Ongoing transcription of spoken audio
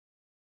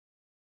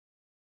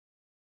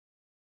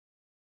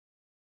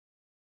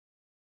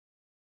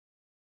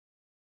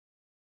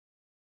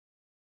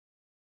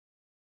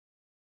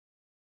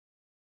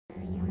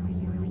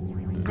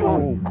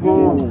Don't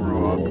go,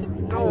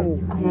 Rob.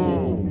 Don't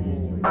go.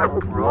 I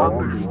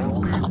promise to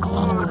be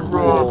good,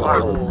 Rob. I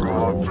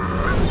promise.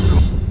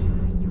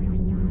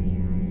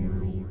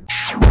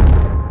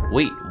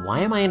 Wait, why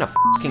am I in a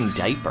fucking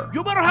diaper?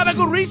 You better have a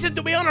good reason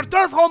to be on our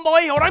turf,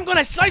 homeboy, or I'm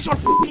gonna slice your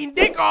fucking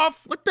dick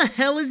off! What the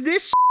hell is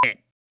this shit?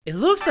 It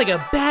looks like a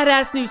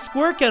badass new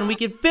squirt gun we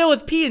can fill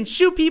with pee and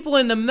shoot people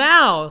in the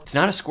mouth. It's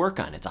not a squirt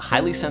gun, it's a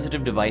highly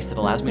sensitive device that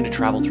allows me to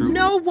travel through—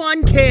 No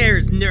one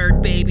cares,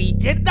 nerd baby.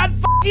 Get that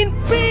fucking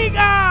pee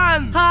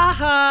gun! Ha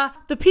ha,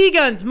 the pee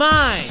gun's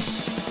mine.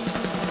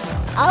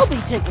 I'll be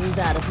taking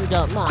that if you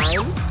don't mind.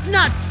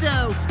 Not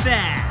so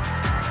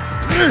fast.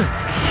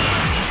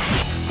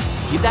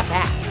 Give that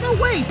back. No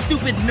way,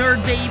 stupid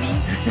nerd baby.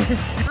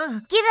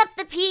 Give up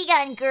the pee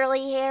gun,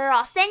 girly hair.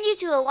 I'll send you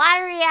to a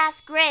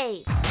watery-ass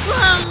grave.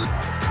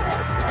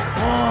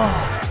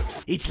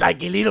 Oh, it's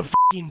like a little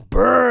fucking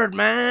bird,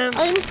 man.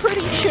 I'm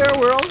pretty sure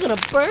we're all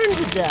gonna burn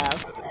to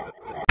death.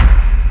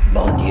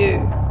 Mon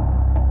Dieu.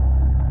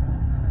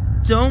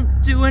 Don't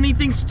do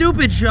anything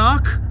stupid,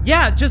 Jacques.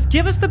 Yeah, just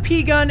give us the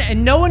pee gun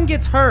and no one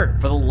gets hurt.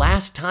 For the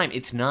last time,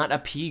 it's not a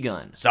pee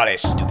gun. Sorry,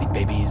 stupid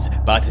babies,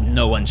 but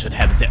no one should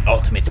have the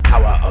ultimate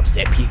power of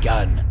the pee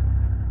gun.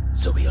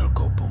 So we all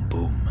go boom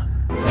boom.